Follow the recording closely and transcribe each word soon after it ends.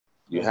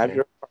You have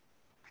your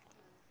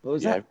What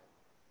was you that? have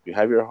you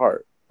have your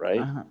heart,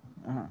 right? Uh-huh.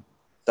 Uh-huh.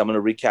 So I'm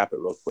going to recap it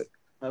real quick.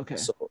 Okay.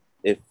 So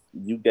if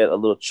you get a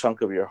little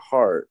chunk of your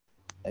heart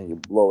and you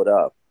blow it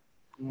up,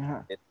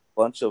 Uh-huh. it's a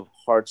bunch of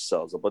heart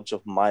cells, a bunch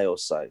of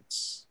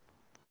myocytes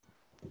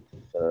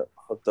that are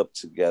hooked up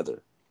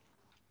together.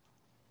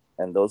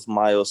 And those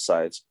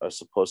myocytes are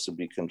supposed to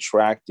be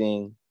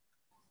contracting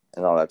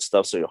and all that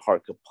stuff so your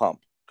heart could pump.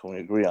 Can we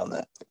agree on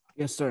that?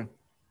 Yes, sir.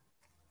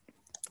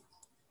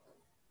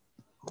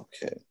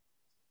 Okay.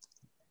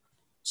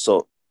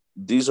 So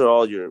these are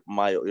all your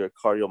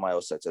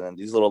cardiomyocytes. And then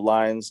these little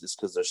lines is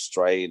because they're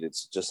striated.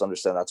 It's just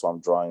understand that's why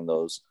I'm drawing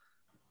those.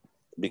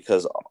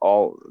 Because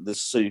all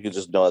this, so you can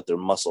just know that they're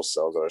muscle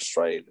cells that are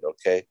striated,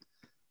 okay?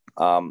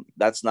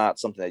 That's not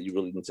something that you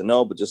really need to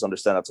know, but just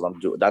understand that's what I'm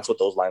doing. That's what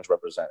those lines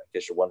represent, in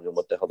case you're wondering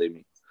what the hell they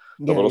mean.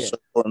 The little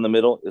circle in the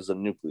middle is the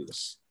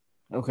nucleus.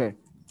 Okay.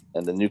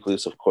 And the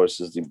nucleus, of course,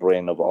 is the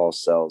brain of all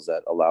cells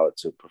that allow it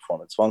to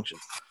perform its function.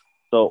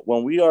 So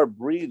when we are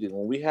breathing,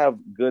 when we have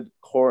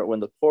when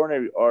the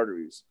coronary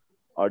arteries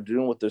are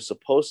doing what they're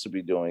supposed to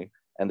be doing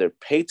and they're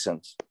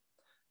patent,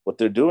 what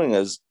they're doing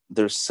is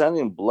they're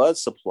sending blood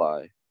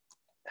supply,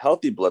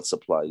 healthy blood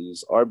supply,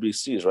 these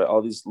RBCs, right?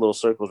 All these little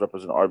circles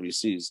represent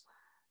RBCs,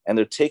 and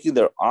they're taking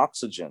their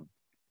oxygen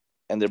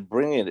and they're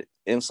bringing it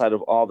inside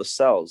of all the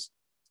cells.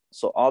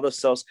 So all the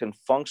cells can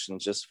function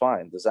just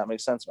fine. Does that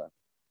make sense, man?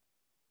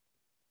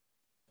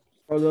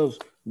 For those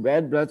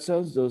red blood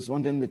cells, those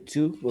ones in the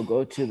tube will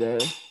go to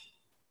the...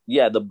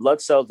 Yeah, the blood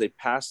cells, they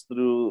pass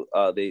through,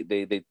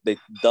 they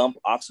dump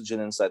oxygen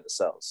inside the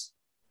cells.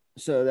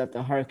 So that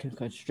the heart can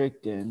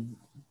constrict and...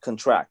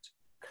 Contract.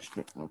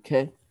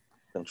 Okay.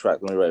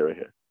 Contract. Let me write it right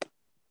here.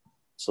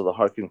 So the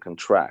heart can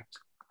contract,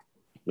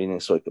 meaning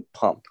so it could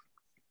pump.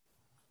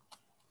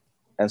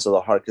 And so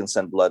the heart can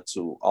send blood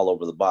to all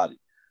over the body.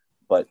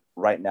 But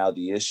right now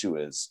the issue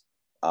is,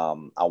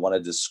 I want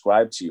to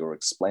describe to you or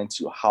explain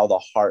to you how the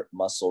heart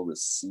muscle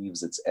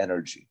receives its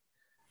energy.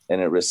 And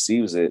it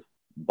receives it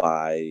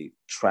by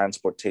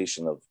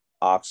transportation of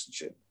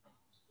oxygen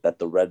that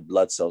the red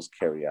blood cells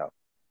carry out.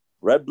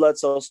 Red blood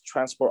cells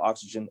transport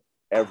oxygen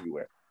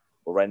everywhere.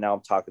 But right now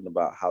I'm talking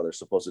about how they're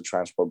supposed to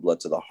transport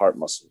blood to the heart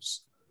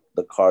muscles,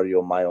 the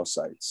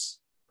cardiomyocytes.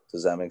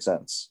 Does that make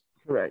sense?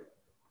 Correct.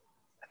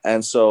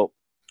 And so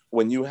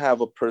when you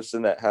have a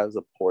person that has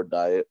a poor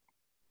diet,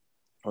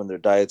 when their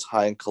diet's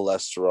high in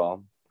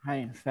cholesterol, high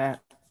in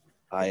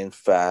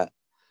fat,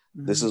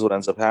 this is what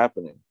ends up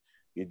happening.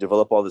 You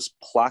develop all this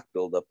plaque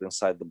buildup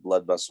inside the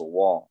blood vessel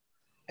wall,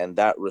 and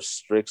that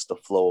restricts the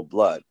flow of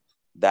blood.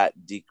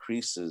 That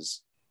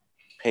decreases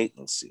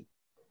patency.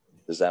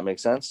 Does that make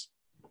sense?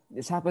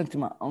 This happened to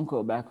my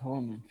uncle back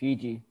home in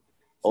Fiji.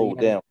 So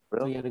damn.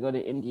 So he had to go to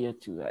India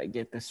to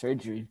get the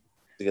surgery.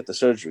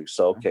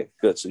 So, okay,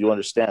 good. So you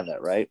understand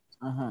that, right?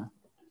 Uh-huh.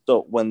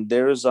 So when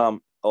there's,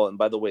 and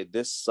by the way,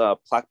 this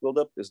plaque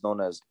buildup is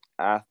known as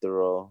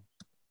atherosclerosis.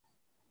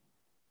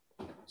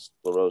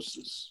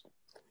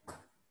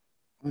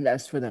 And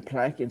that's for the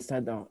plaque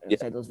inside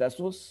those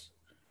vessels?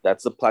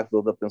 That's the plaque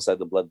buildup inside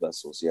the blood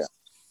vessels, yeah.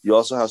 You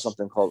also have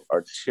something called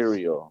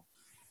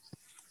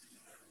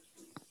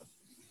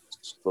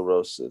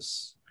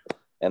arteriosclerosis,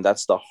 and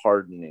that's the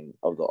hardening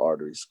of the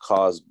arteries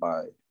caused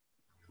by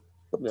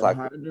the plaque.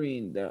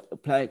 Hardening the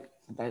plaque,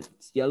 that's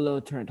yellow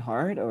turned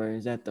hard, or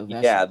is that the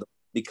vessel? Yeah,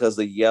 because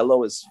the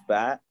yellow is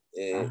fat.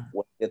 When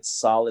it's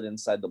solid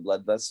inside the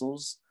blood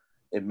vessels,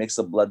 it makes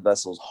the blood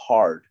vessels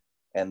hard,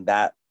 and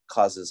that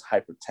causes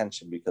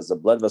hypertension because the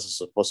blood vessels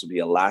are supposed to be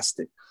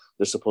elastic.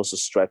 They're supposed to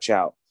stretch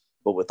out.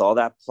 But with all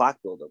that plaque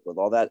buildup, with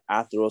all that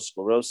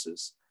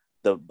atherosclerosis,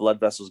 the blood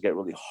vessels get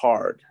really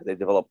hard. They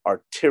develop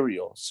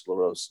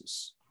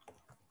arteriosclerosis.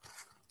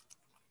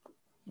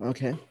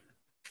 Okay.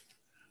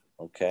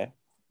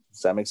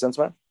 Does that make sense,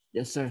 man?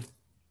 Yes, sir.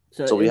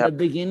 So in the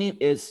beginning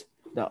is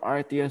the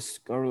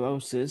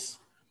arteriosclerosis.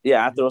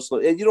 Yeah,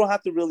 atherosclerosis. You don't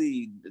have to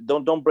really,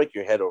 don't break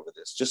your head over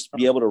this. Just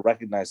be able to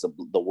recognize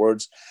the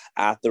words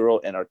athero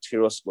and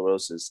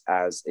arteriosclerosis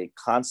as a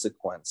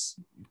consequence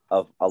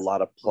of a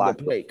lot of plaque.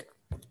 The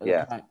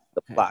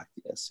plaque.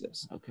 Yes.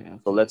 Okay.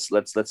 So let's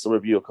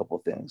review a couple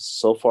of things.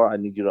 So far, I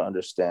need you to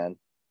understand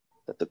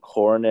that the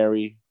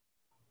coronary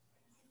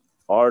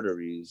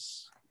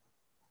arteries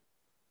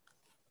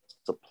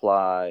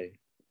supply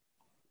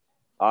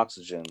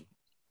oxygen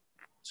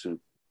to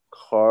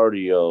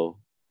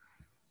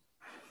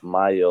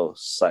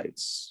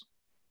cardiomyocytes.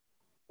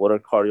 What are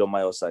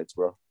cardiomyocytes,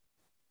 bro?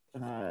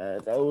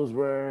 Those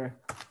were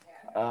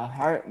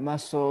heart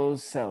muscle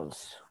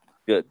cells.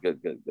 Good.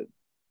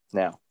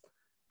 Now,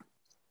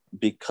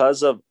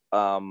 because of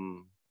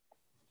some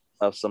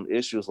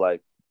issues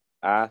like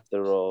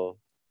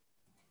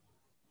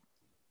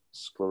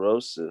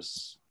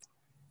atherosclerosis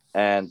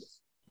and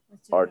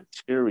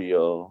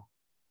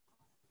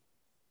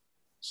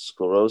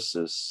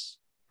arteriosclerosis,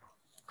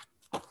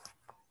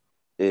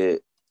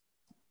 it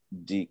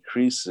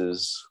decreased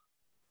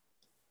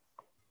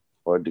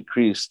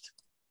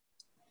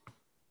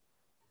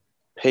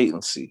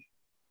patency.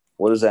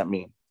 What does that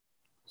mean?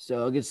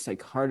 So it gets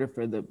like harder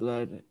for the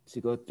blood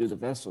to go through the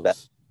vessels.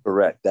 That's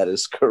correct. That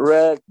is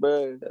correct,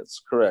 bro.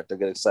 That's correct. I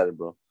get excited,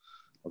 bro.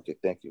 Okay,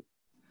 thank you.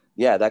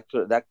 Yeah, that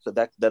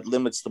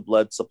limits the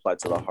blood supply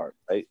to the heart,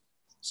 right?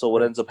 So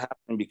what ends up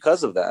happening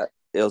because of that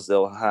is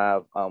they'll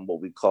have what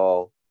we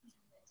call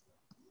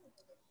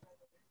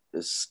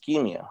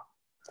ischemia.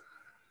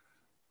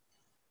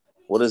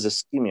 What does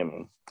ischemia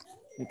mean?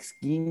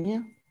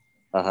 Ischemia?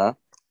 Uh-huh.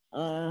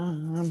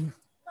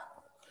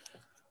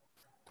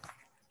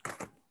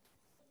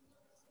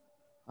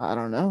 I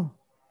don't know.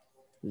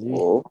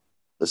 Well,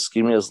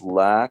 ischemia is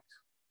lack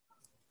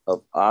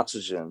of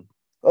oxygen.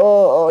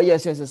 Oh,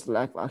 yes, it's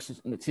lack of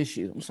oxygen in the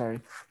tissue. I'm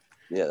sorry.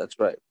 Yeah, that's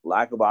right.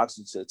 Lack of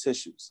oxygen to the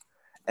tissues.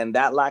 And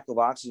that lack of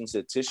oxygen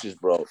to the tissues,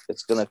 bro,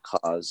 it's going to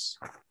cause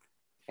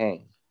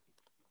pain.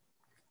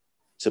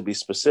 To be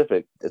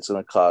specific, it's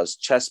going to cause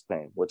chest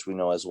pain, which we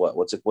know as what?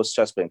 What's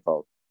chest pain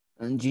called?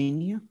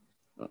 Angina.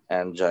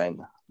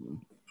 Angina.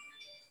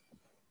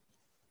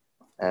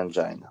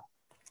 Angina.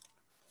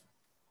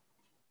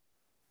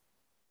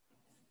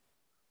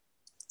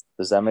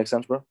 Does that make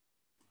sense, bro?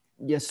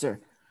 Yes, sir.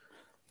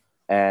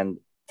 And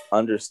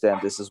understand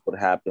this is what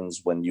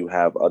happens when you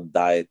have a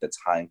diet that's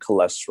high in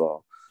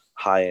cholesterol,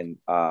 high in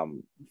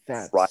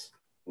fried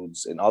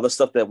foods, and all the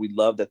stuff that we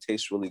love that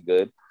tastes really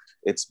good.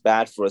 It's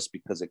bad for us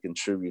because it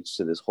contributes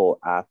to this whole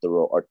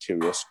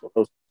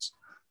atherosclerosis.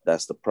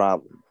 That's the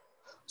problem.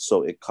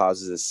 So it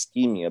causes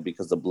ischemia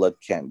because the blood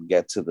can't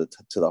get to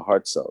the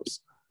heart cells.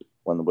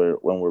 When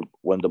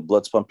the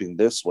blood's pumping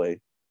this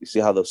way, you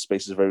see how the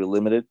space is very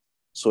limited.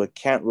 So it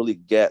can't really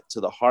get to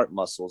the heart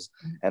muscles,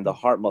 and the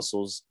heart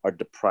muscles are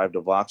deprived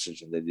of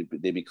oxygen.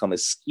 They become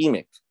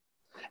ischemic,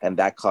 and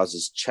that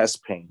causes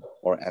chest pain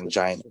or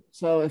angina.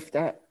 So if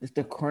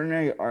the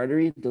coronary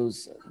artery,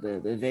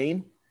 the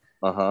vein.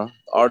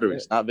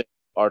 Arteries, not veins,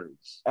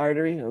 arteries.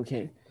 Artery,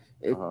 okay.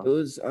 If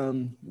those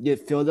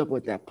get filled up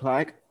with that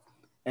plaque,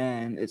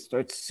 and it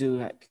starts to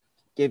like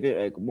give it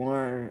like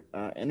more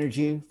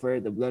energy for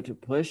the blood to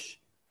push.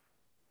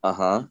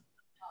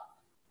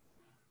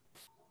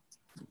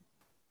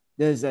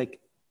 There's like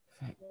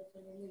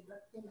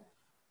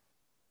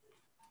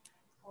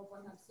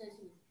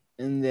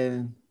and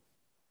then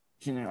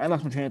I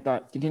lost my train of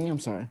thought. Continue. I'm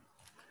sorry.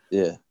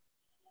 Yeah.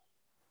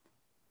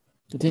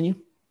 Continue.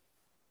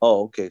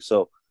 Oh, okay.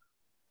 So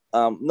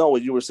no,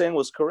 what you were saying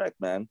was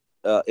correct, man.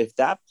 If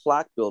that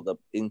plaque buildup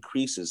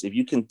increases, if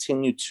you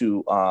continue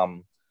to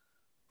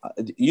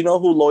you know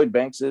who Lloyd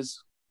Banks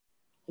is?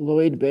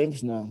 Lloyd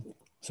Banks? No.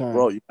 Sorry.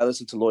 Bro, you gotta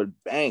listen to Lloyd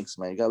Banks,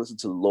 man. You gotta listen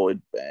to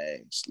Lloyd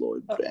Banks.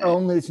 I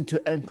only listen to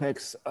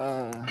NCLEX.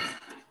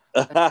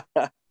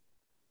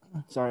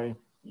 Sorry.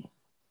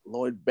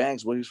 Lloyd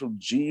Banks, well, he's from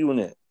G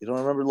Unit. You don't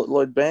remember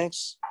Lloyd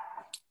Banks?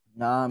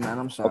 Nah, man,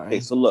 I'm sorry. Okay,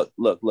 so look.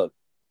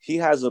 He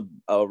has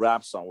a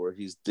rap song where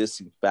he's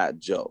dissing Fat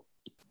Joe.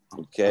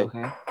 Okay.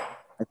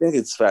 I think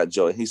it's Fat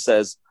Joe. He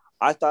says,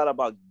 I thought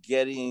about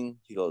getting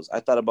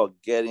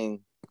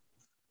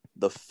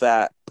the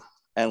fat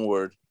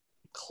N-word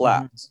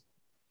clapped. Mm-hmm.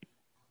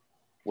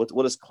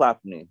 What does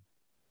clap mean?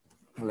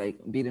 Like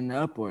beaten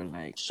up or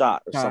like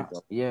shot or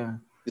something. Yeah.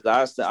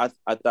 I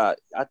thought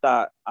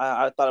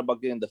about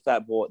getting the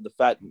fat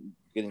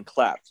getting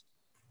clapped.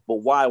 But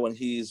why when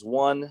he's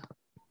one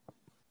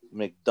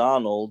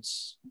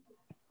McDonald's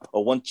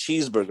or one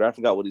cheeseburger, I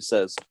forgot what he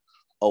says,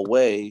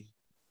 away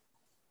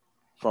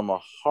from a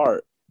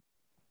heart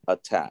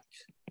attack?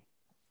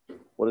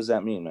 What does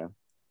that mean, man?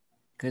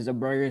 Because the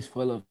burger is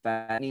full of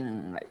fat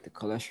and like the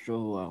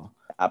cholesterol.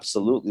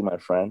 Absolutely, my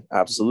friend.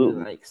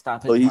 Absolutely. Like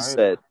stop his so he heart.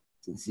 said,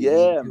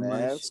 yeah,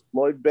 man.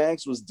 Lloyd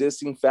Banks was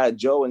dissing Fat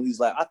Joe, and he's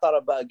like, I thought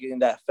about getting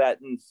that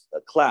fat and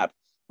clap,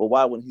 but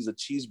why when he's a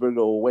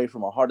cheeseburger away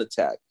from a heart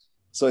attack?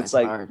 So it's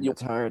that's like hard.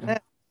 It's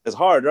hard. It's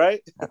hard,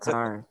 right? That's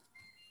hard.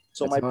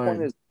 So my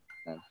point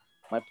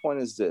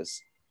is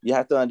this: you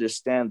have to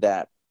understand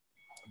that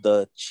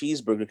the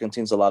cheeseburger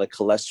contains a lot of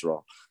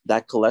cholesterol.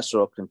 That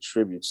cholesterol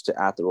contributes to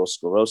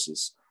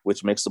atherosclerosis,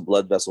 which makes the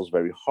blood vessels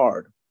very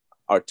hard.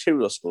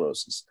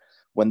 Arteriosclerosis.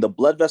 When the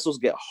blood vessels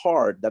get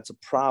hard, that's a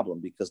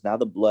problem because now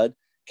the blood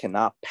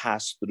cannot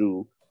pass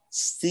through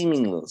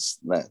seamless,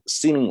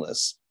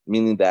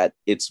 meaning that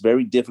it's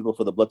very difficult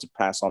for the blood to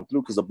pass on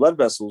through because the blood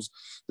vessels,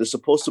 they're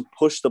supposed to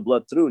push the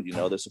blood through,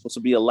 they're supposed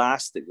to be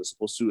elastic. They're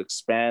supposed to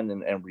expand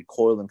and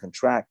recoil and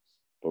contract.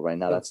 But right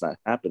now that's not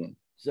happening.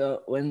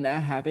 So when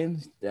that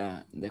happens,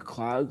 the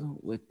clog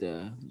with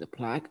the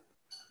plaque,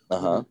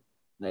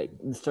 like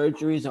the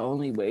surgery is the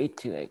only way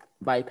to like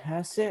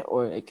bypass it,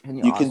 or like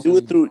you can do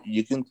it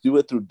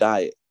through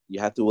diet.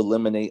 You have to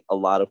eliminate a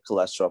lot of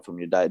cholesterol from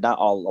your diet. Not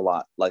a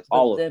lot, like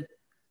all of it.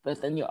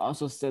 But then you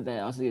also said that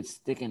it also gets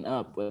sticking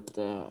up with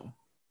the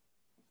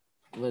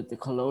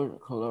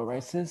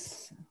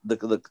chlorosis.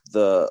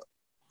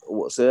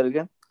 Say that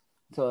again.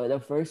 So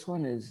the first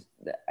one is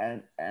the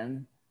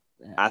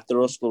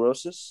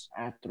atherosclerosis.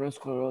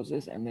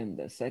 Atherosclerosis, and then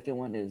the second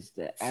one is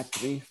the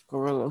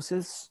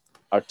atherosclerosis.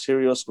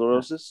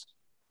 Arteriosclerosis.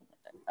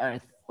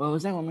 What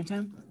was that one more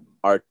time?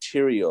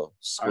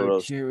 Arteriosclerosis.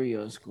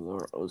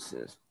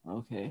 Arteriosclerosis.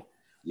 Okay.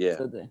 Yeah.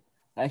 So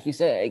like you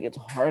said, it gets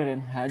harder.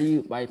 And how do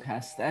you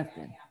bypass that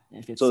then?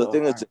 If it's So the so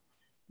thing hard? is,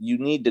 you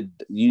need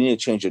to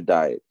change your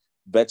diet.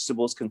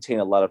 Vegetables contain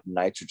a lot of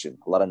nitrogen,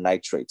 a lot of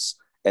nitrates,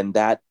 and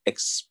that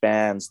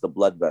expands the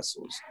blood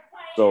vessels.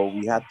 So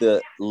we have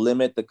to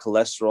limit the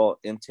cholesterol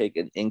intake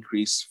and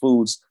increase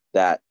foods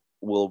that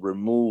will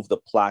remove the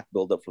plaque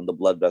buildup from the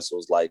blood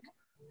vessels, like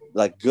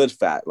good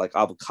fat, like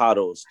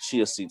avocados,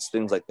 chia seeds,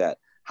 things like that.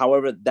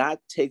 However, that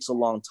takes a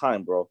long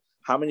time, bro.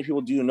 How many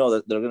people do you know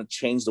that they're going to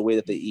change the way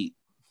that they eat?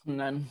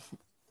 None.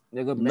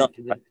 They go No. back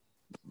to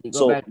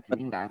So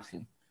eating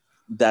vaccine.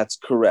 that's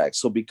correct.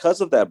 So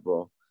because of that,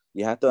 bro,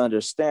 you have to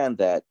understand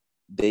that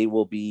they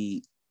will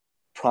be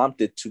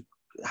prompted to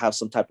have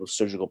some type of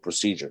surgical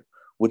procedure,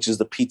 which is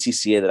the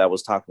PTCA that I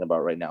was talking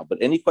about right now. But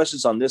any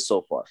questions on this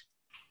so far?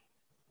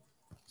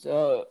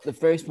 So the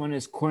first one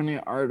is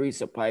coronary artery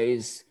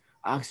supplies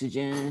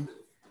oxygen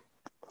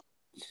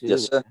to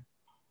Yes, sir.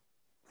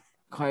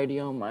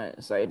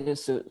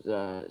 cardiomyocytes, to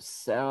the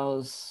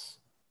cells,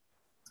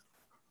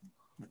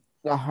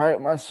 the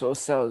heart muscle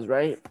cells,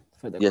 right?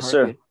 For the Yes,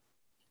 sir.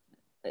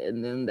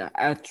 And then the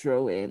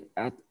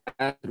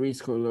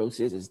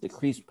atherosclerosis is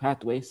decreased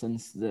pathway,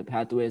 since the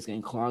pathway is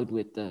getting clogged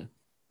with the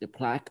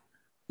plaque.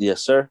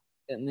 Yes, sir.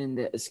 And then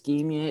the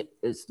ischemia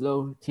is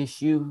low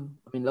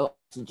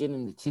oxygen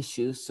in the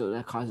tissues, so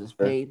that causes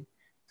pain.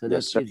 So that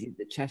Yes, sir. gives you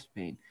the chest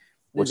pain.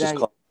 Which is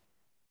called.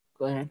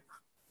 Go ahead.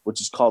 Which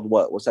is called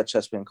what? What's that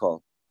chest pain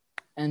called?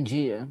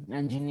 Angina,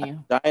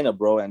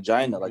 bro.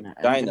 Angina, like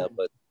angina,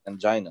 but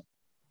angina.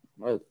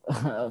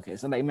 Okay,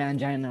 so like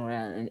mangina or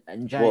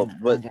angina. Well,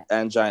 but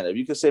angina. If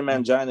you could say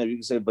mangina, if you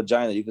could say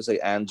vagina, you could say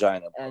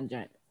angina. Bro.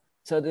 Angina.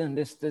 So then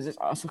does this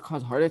also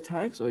cause heart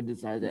attacks, or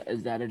is that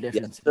a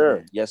difference? Yes,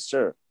 sir. Yes,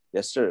 sir.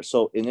 Yes, sir.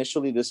 So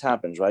initially this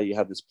happens, right? You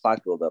have this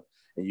plaque buildup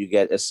and you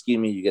get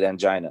ischemia, you get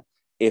angina.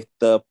 If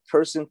the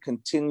person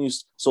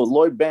continues, so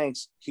Lloyd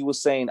Banks, he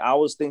was saying, I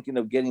was thinking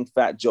of getting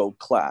Fat Joe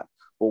clapped.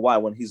 Well, why?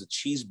 When he's a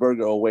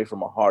cheeseburger away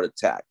from a heart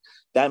attack.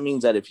 That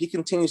means that if he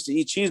continues to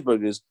eat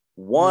cheeseburgers,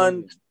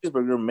 one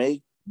cheeseburger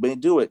may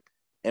do it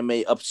and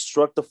may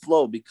obstruct the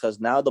flow, because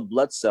now the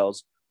blood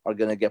cells are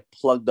going to get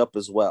plugged up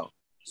as well.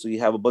 So you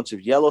have a bunch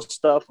of yellow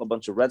stuff, a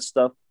bunch of red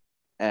stuff,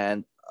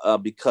 and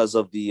because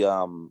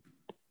the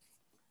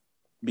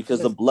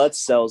blood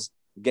cells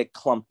get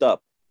clumped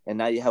up, and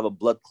now you have a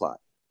blood clot.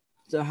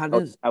 So how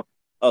does have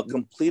a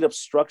complete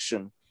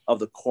obstruction of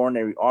the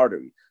coronary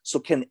artery? So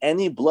can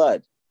any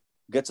blood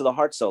get to the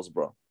heart cells,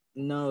 bro?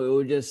 No, it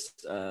would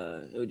just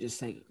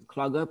like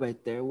clog up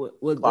right there.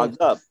 Clog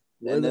up,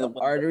 and then the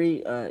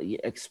artery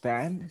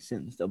expand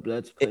since the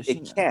blood's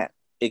pushing? It can't.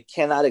 It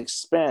cannot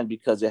expand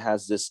because it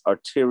has this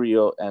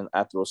arterial and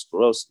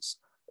atherosclerosis,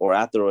 or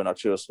athero and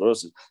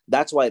arteriosclerosis.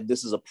 That's why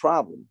this is a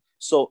problem.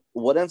 So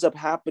what ends up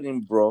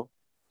happening, bro,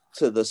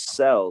 to the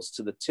cells,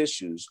 to the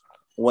tissues,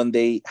 when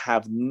they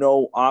have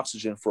no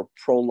oxygen for a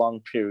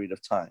prolonged period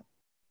of time?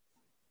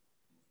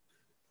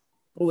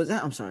 What was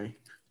that? I'm sorry.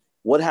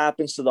 What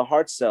happens to the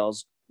heart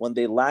cells when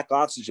they lack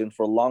oxygen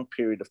for a long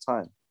period of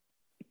time?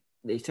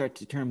 They start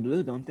to turn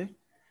blue, don't they?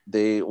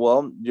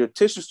 Your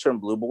tissues turn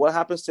blue, but what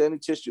happens to any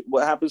tissue?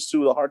 What happens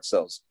to the heart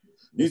cells?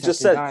 You just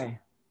said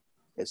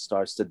it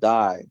starts to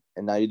die,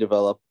 and now you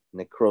develop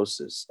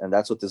necrosis, and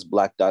that's what this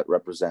black dot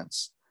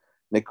represents.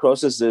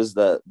 Necrosis is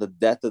the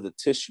death of the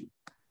tissue.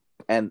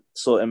 And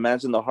so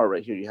imagine the heart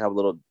right here. You have a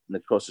little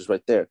necrosis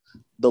right there.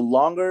 The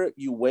longer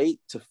you wait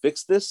to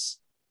fix this,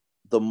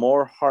 the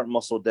more heart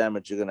muscle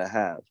damage you're going to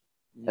have.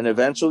 And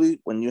eventually,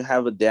 when you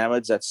have a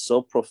damage that's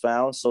so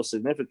profound, so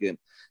significant,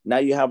 now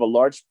you have a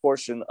large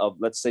portion of,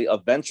 let's say, a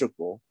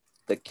ventricle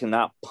that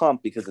cannot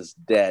pump because it's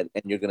dead,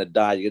 and you're going to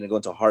die. You're going to go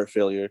into heart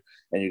failure,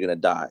 and you're going to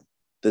die.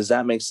 Does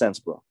that make sense,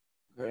 bro?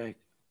 Correct.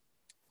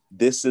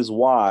 This is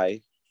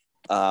why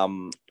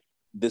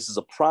this is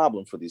a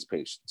problem for these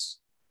patients.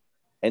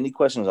 Any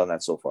questions on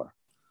that so far?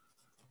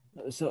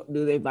 So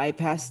do they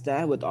bypass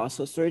that with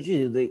also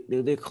surgery?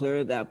 Do they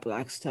clear that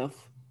black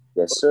stuff?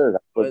 Yes, sir.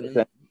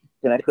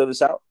 Can I clear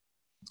this out?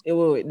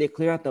 Wait, they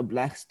clear out the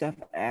black stuff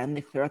and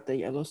they clear out the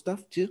yellow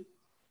stuff too?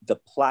 The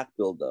plaque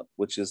buildup,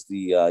 which is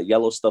the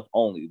yellow stuff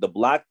only. The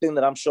black thing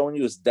that I'm showing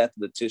you is death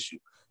of the tissue.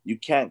 You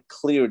can't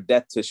clear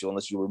dead tissue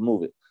unless you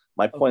remove it.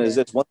 My point is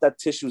this: once that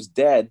tissue is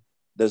dead,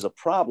 there's a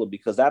problem,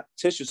 because that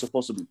tissue is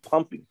supposed to be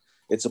pumping.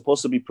 It's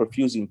supposed to be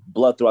perfusing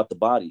blood throughout the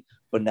body,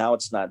 but now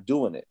it's not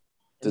doing it.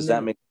 Does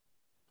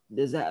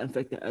that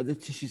affect the other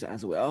tissues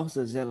as well?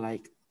 So is that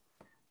like,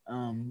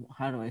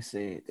 how do I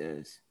say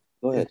it?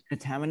 Go ahead.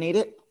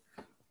 Contaminated?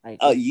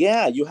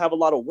 Yeah, you have a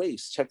lot of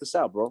waste. Check this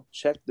out, bro.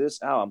 Check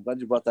this out. I'm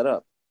glad you brought that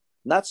up.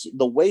 Not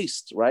the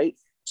waste, right?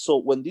 So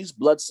when these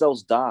blood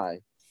cells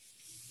die,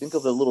 think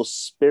of the little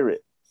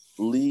spirit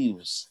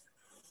leaves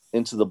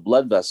into the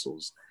blood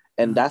vessels,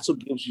 and that's what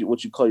gives you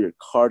what you call your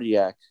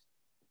cardiac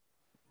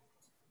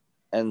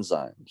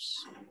enzymes.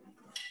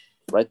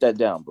 Write that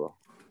down, bro.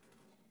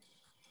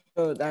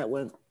 So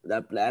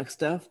that black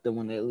stuff, the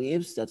one that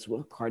leaves, that's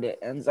what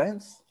cardiac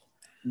enzymes?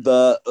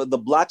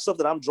 The black stuff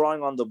that I'm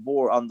drawing on the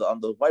board, on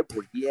the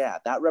whiteboard, yeah,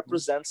 that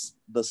represents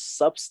the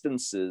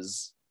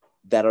substances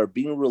that are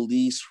being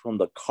released from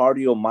the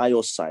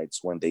cardiomyocytes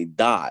when they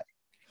die.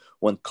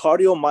 When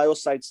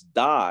cardiomyocytes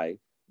die,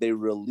 they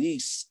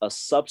release a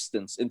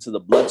substance into the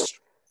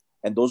bloodstream,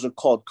 and those are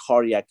called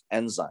cardiac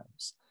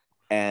enzymes.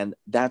 And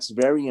that's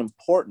very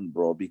important,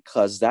 bro,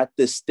 because that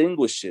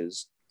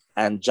distinguishes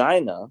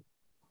angina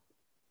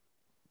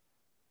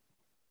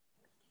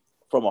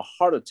from a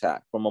heart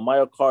attack, from a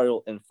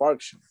myocardial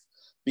infarction.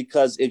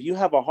 Because if you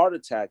have a heart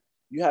attack,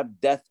 you have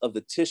death of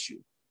the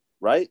tissue,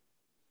 right?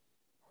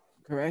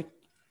 Correct.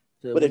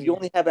 So but if you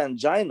only have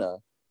angina,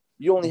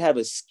 you only have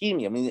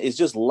ischemia. I mean, it's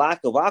just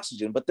lack of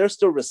oxygen, but they're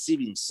still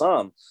receiving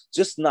some,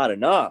 just not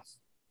enough.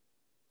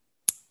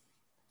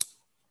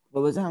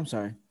 What was that? I'm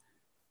sorry.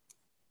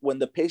 When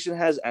the patient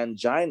has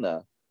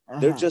angina,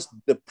 they're just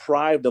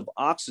deprived of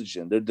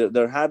oxygen.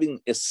 They're having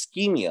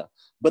ischemia,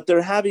 but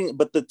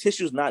the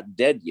tissue's not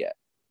dead yet.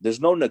 There's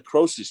no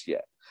necrosis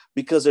yet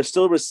because they're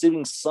still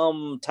receiving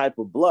some type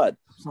of blood.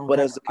 But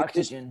as the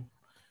oxygen,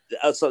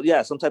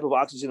 some type of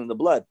oxygen in the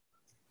blood.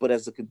 But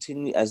as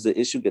the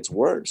issue gets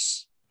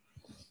worse,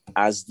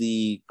 as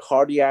the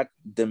cardiac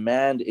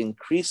demand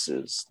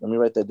increases, let me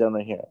write that down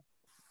right here.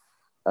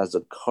 As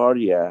the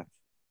cardiac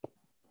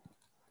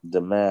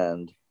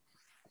demand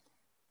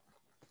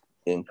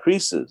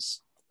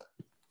increases,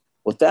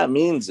 what that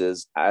means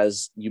is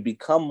as you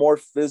become more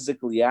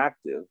physically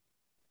active,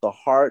 the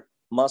heart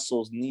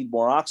muscles need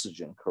more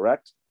oxygen,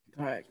 correct?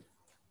 Correct.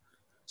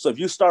 So if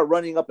you start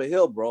running up a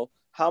hill, bro,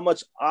 how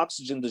much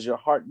oxygen does your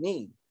heart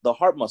need? The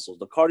heart muscles,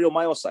 the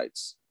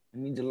cardiomyocytes. It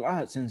means a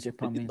lot since you're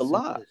pumping. A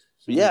lot.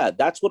 So yeah,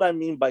 that's what I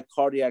mean by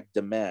cardiac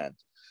demand.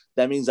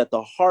 That means that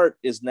the heart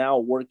is now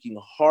working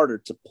harder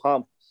to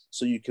pump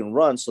so you can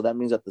run. So that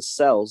means that the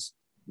cells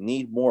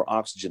need more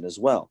oxygen as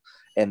well.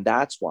 And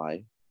that's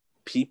why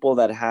people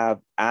that have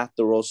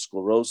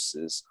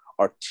atherosclerosis,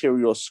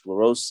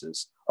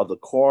 arteriosclerosis of the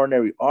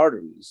coronary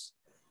arteries,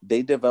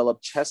 they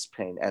develop chest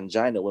pain,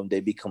 angina when they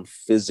become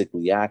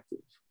physically active.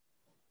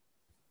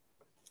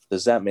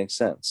 Does that make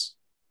sense?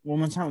 One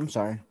more time, I'm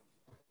sorry.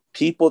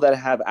 People that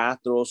have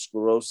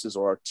atherosclerosis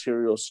or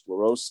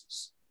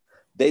arteriosclerosis,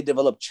 they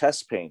develop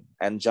chest pain,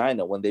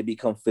 angina when they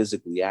become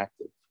physically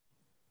active.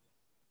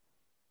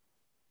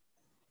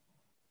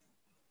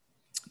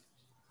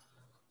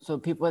 So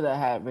people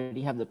that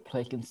already have the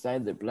plaque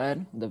inside their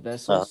blood, the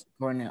vessels,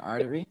 coronary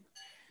artery.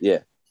 Yeah.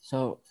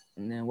 So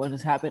and then what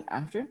has happened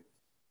after?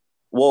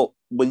 Well,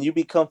 when you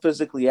become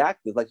physically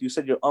active, like you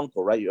said, your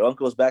uncle, right? Your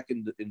uncle was back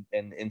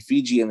in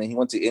Fiji, and then he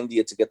went to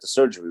India to get the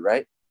surgery,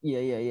 right?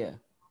 Yeah.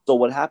 So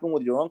what happened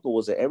with your uncle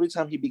was that every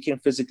time he became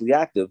physically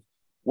active,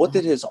 what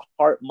did his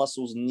heart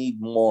muscles need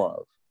more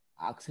of?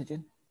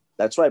 Oxygen.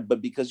 That's right.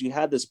 But because you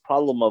had this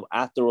problem of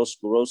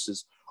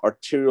atherosclerosis,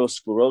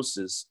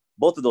 arteriosclerosis,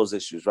 both of those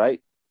issues,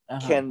 right?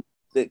 Can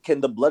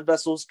the blood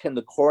vessels, can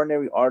the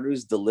coronary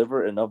arteries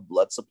deliver enough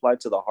blood supply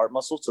to the heart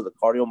muscles, to the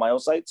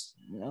cardiomyocytes?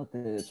 No,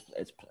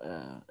 it's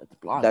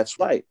blocked. That's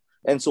right.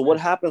 And so what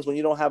happens when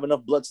you don't have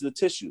enough blood to the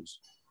tissues?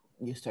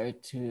 You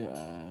start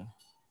to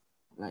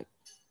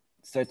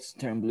starts to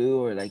turn blue,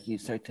 or like you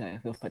start to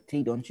feel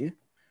fatigue, don't you?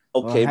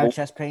 Okay, or have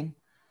chest pain.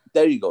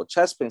 There you go.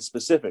 Chest pain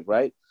specific,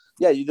 right?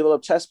 Yeah, you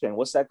develop chest pain.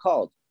 What's that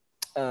called?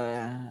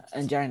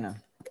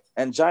 Angina.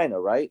 Angina,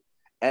 right?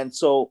 And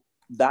so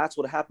that's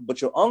what happened.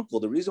 But your uncle,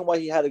 the reason why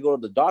he had to go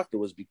to the doctor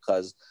was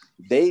because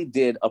they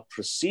did a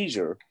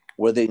procedure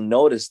where they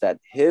noticed that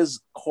his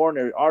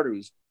coronary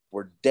arteries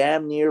were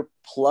damn near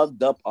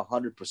plugged up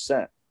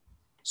 100%.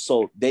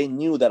 So they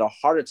knew that a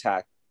heart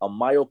attack, a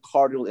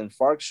myocardial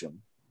infarction,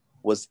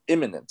 was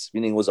imminent,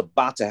 meaning it was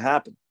about to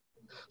happen.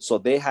 So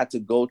they had to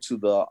go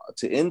to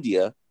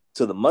India,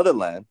 to the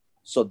motherland,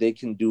 so they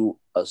can do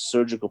a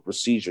surgical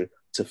procedure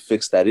to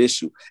fix that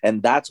issue.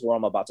 And that's what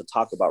I'm about to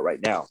talk about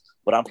right now.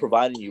 But I'm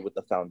providing you with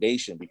the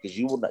foundation because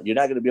you're not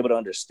going to be able to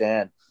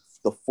understand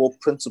the full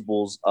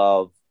principles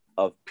of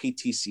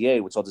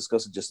PTCA, which I'll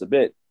discuss in just a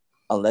bit,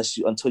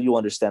 until you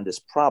understand this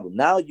problem.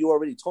 Now you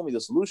already told me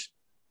the solution.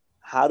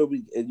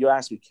 You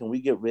asked me, can we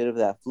get rid of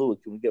that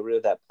fluid? Can we get rid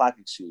of that plaque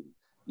exuding?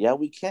 Yeah,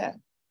 we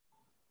can.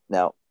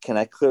 Now, can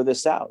I clear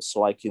this out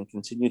so I can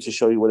continue to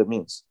show you what it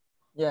means?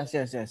 Yes.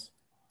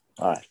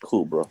 All right,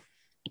 cool, bro.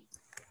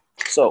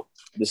 So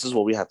this is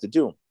what we have to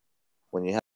do. When you have